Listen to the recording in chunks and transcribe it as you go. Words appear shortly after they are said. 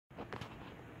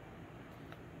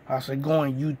How's it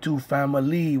going, YouTube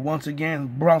family? Once again,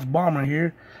 Bronx Bomber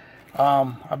here.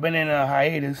 I've been in a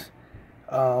hiatus.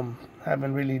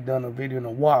 Haven't really done a video in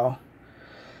a while.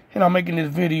 And I'm making this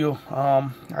video.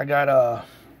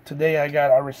 Today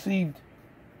I received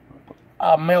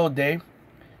a mail day,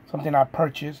 something I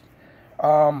purchased.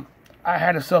 I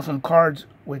had to sell some cards,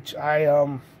 which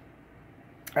I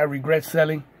regret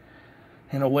selling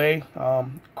in a way.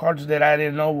 Cards that I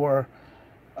didn't know were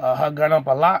had gone up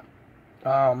a lot.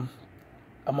 I'm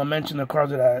gonna mention the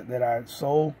cards that I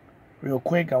sold real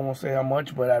quick. I won't say how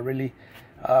much, but I really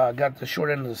got the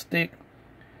short end of the stick.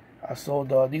 I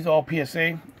sold these are all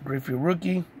PSA Griffey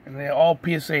rookie, and they're all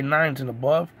PSA 9s and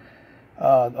above.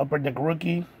 Upper deck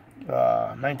rookie,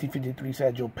 1953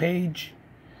 satchell Paige.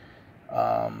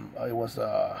 It was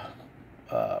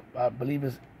I believe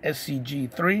it's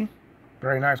SCG3,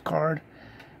 very nice card.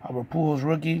 Albert Pujols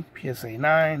rookie, PSA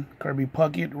 9. Kirby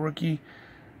Puckett rookie.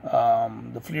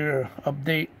 The Fleer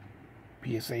update,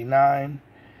 PSA 9.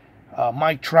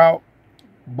 Mike Trout,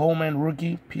 Bowman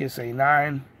rookie, PSA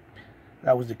 9.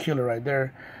 That was the killer right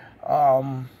there.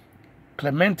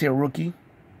 Clemente rookie,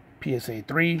 PSA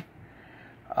 3.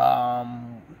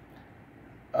 Juan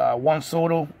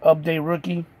Soto update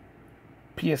rookie,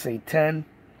 PSA 10.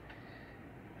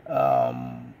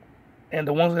 And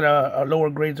the ones that are lower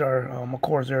grades are, of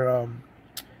course, they're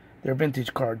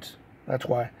vintage cards. That's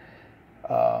why.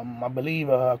 I believe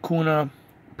Kuna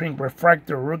Pink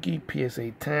Refractor rookie,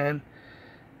 PSA 10.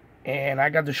 And I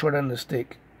got the short end of the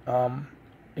stick.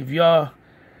 If y'all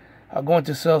are going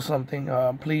to sell something,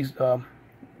 please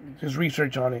just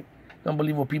research on it. Don't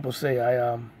believe what people say.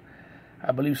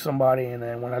 I believe somebody, and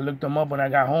then when I looked them up when I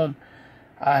got home,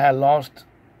 I had lost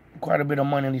quite a bit of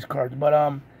money on these cards.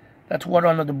 But that's water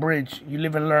under the bridge. You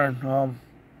live and learn.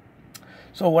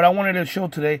 So what I wanted to show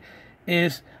today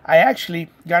is I actually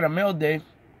got a mail day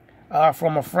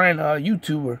from a friend,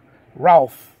 YouTuber,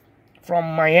 Ralph,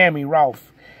 from Miami,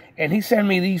 Ralph. And he sent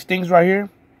me these things right here,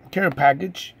 care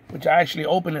package, which I actually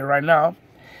opened it right now.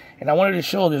 And I wanted to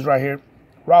show this right here.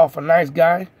 Ralph, a nice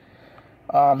guy,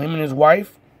 him and his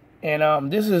wife.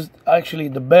 And this is actually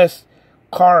the best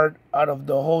card out of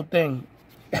the whole thing,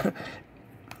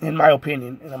 in my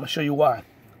opinion. And I'm going to show you why.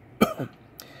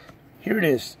 Here it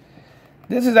is.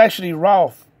 This is actually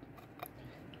Ralph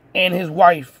and his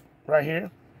wife right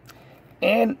here,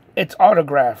 and it's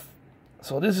autographed.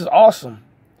 So this is awesome.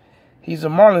 He's a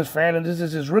Marlins fan, and this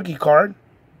is his rookie card.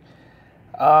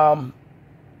 I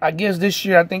guess this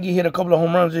year, I think he hit a couple of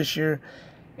home runs this year,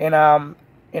 and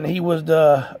he was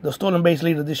the stolen base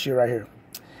leader this year right here.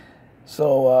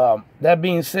 So that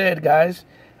being said, guys,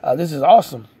 this is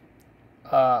awesome.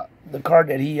 The card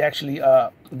that he actually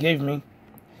gave me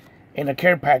in a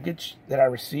care package that I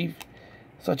received.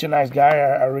 Such a nice guy.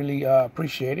 I really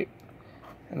appreciate it.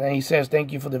 And then he says,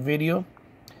 thank you for the video.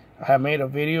 I have made a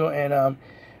video, and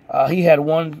he had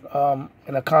won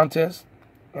in a contest,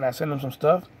 and I sent him some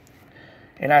stuff.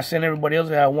 And I sent everybody else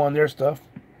that had won their stuff.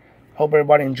 Hope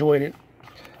everybody enjoyed it.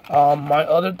 My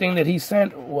other thing that he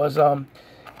sent was,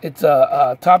 it's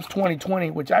a Topps 2020,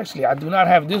 which actually I do not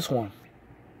have this one.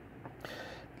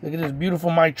 Look at this beautiful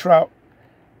Mike Trout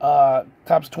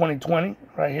Topps 2020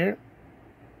 right here.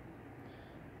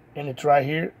 And it's right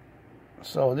here.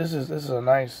 So this is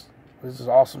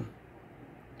awesome.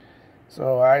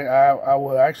 So I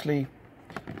will actually,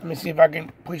 let me see if I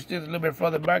can push this a little bit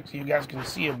further back so you guys can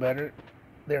see it better.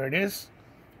 There it is.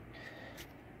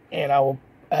 And I will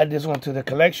add this one to the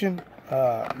collection.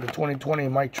 The 2020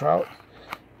 Mike Trout.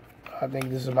 I think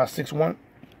this is my 6th one.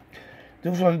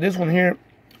 This one here,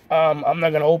 I'm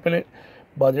not gonna open it,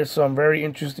 but there's some very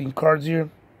interesting cards here.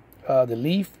 The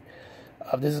Leaf.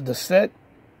 This is the set.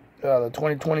 The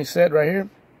 2020 set right here,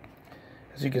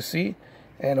 as you can see.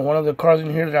 And one of the cards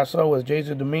in here that I saw was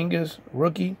Jason Dominguez,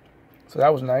 rookie. So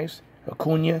that was nice.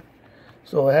 Acuna.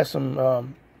 So it has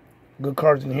some good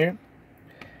cards in here.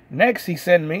 Next, he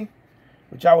sent me,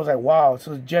 which I was like, wow, this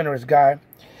is a generous guy,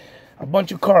 a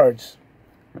bunch of cards.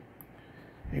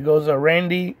 He goes,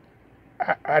 Randy,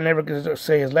 I never could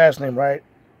say his last name right.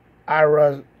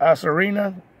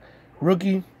 Asarina,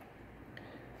 rookie.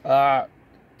 Kyle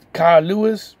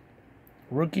Lewis,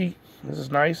 rookie. This is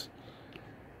nice.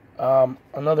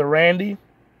 Another Randy,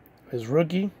 his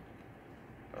rookie,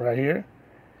 right here.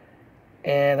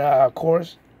 And of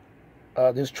course,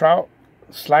 this Trout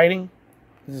sliding.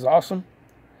 This is awesome.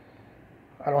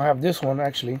 I don't have this one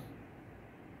actually.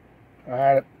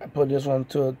 I put this one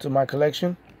to my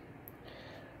collection.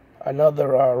 Another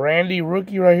Randy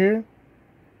rookie right here.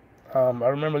 I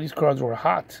remember these cards were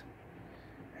hot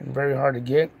and very hard to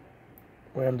get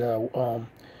when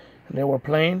they were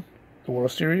playing the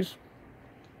World Series.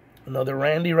 Another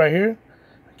Randy right here.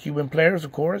 Cuban players,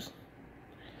 of course.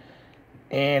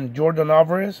 And Jordan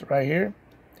Alvarez right here.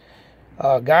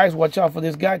 Guys, watch out for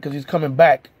this guy because he's coming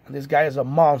back. This guy is a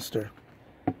monster.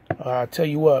 I tell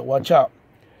you what, watch out.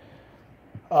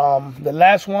 The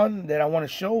last one that I want to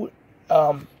show,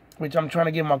 which I'm trying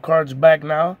to get my cards back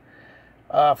now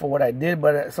for what I did.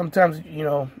 But sometimes, you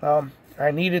know,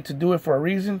 I needed to do it for a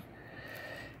reason.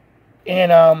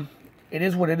 And it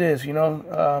is what it is, you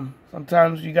know.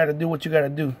 Sometimes you got to do what you got to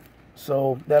do.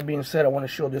 So that being said, I want to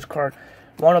show this card.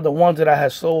 One of the ones that I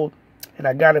had sold, and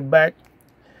I got it back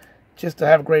just to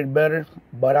have grade better.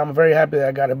 But I'm very happy that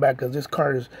I got it back because this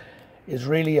card is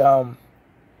really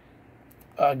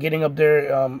getting up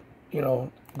there, you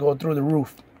know, go through the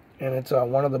roof. And it's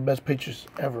one of the best pictures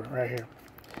ever right here.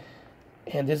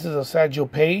 And this is a satchel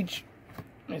Paige.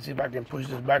 Let me see if I can push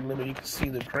this back a little bit. You can see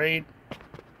the grade.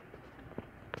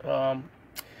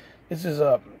 This is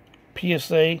a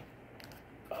PSA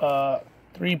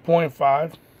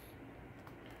 3.5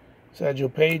 satchel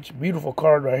Paige. Beautiful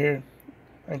card right here.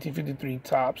 1953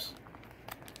 tops.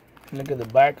 Look at the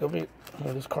back of it.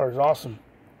 Oh, this card is awesome.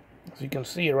 So you can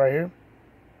see it right here.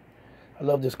 I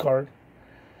love this card.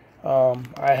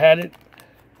 I had it.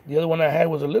 The other one I had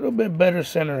was a little bit better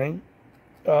centering.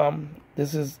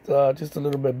 This is just a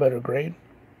little bit better grade.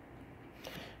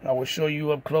 I will show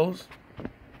you up close.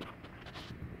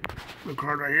 The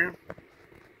card right here.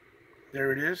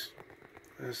 There it is.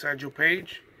 The satchel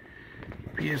Paige.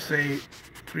 PSA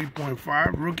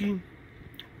 3.5 rookie.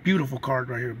 Beautiful card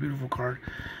right here. Beautiful card.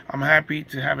 I'm happy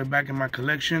to have it back in my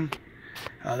collection.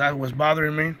 That was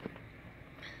bothering me.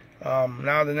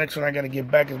 Now the next one I got to get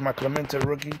back is my Clemente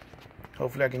rookie.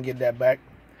 Hopefully I can get that back.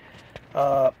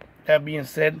 That being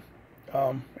said,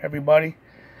 everybody,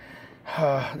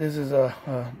 this is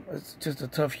it's just a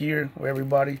tough year for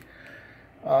everybody.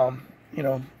 You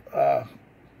know, a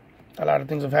lot of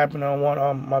things have happened.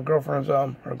 My girlfriend's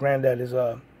her granddad is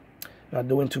not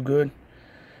doing too good.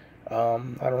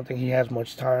 I don't think he has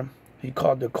much time. He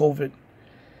caught the COVID,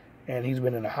 and he's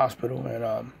been in the hospital.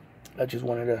 And I just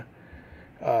wanted to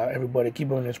everybody keep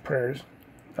him in his prayers.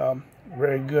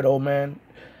 Very good old man,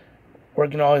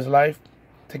 working all his life,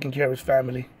 taking care of his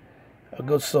family, a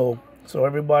good soul. So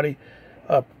everybody,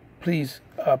 please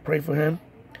pray for him.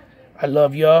 I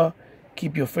love y'all.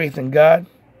 Keep your faith in God.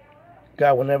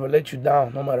 God will never let you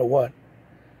down, no matter what.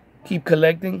 Keep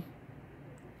collecting.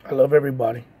 I love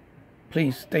everybody.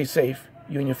 Please stay safe,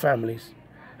 you and your families.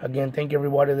 Again, thank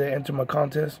everybody that entered my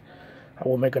contest. I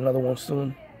will make another one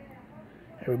soon.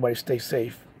 Everybody stay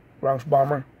safe. Bronx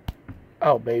Bomber,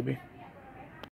 out, baby.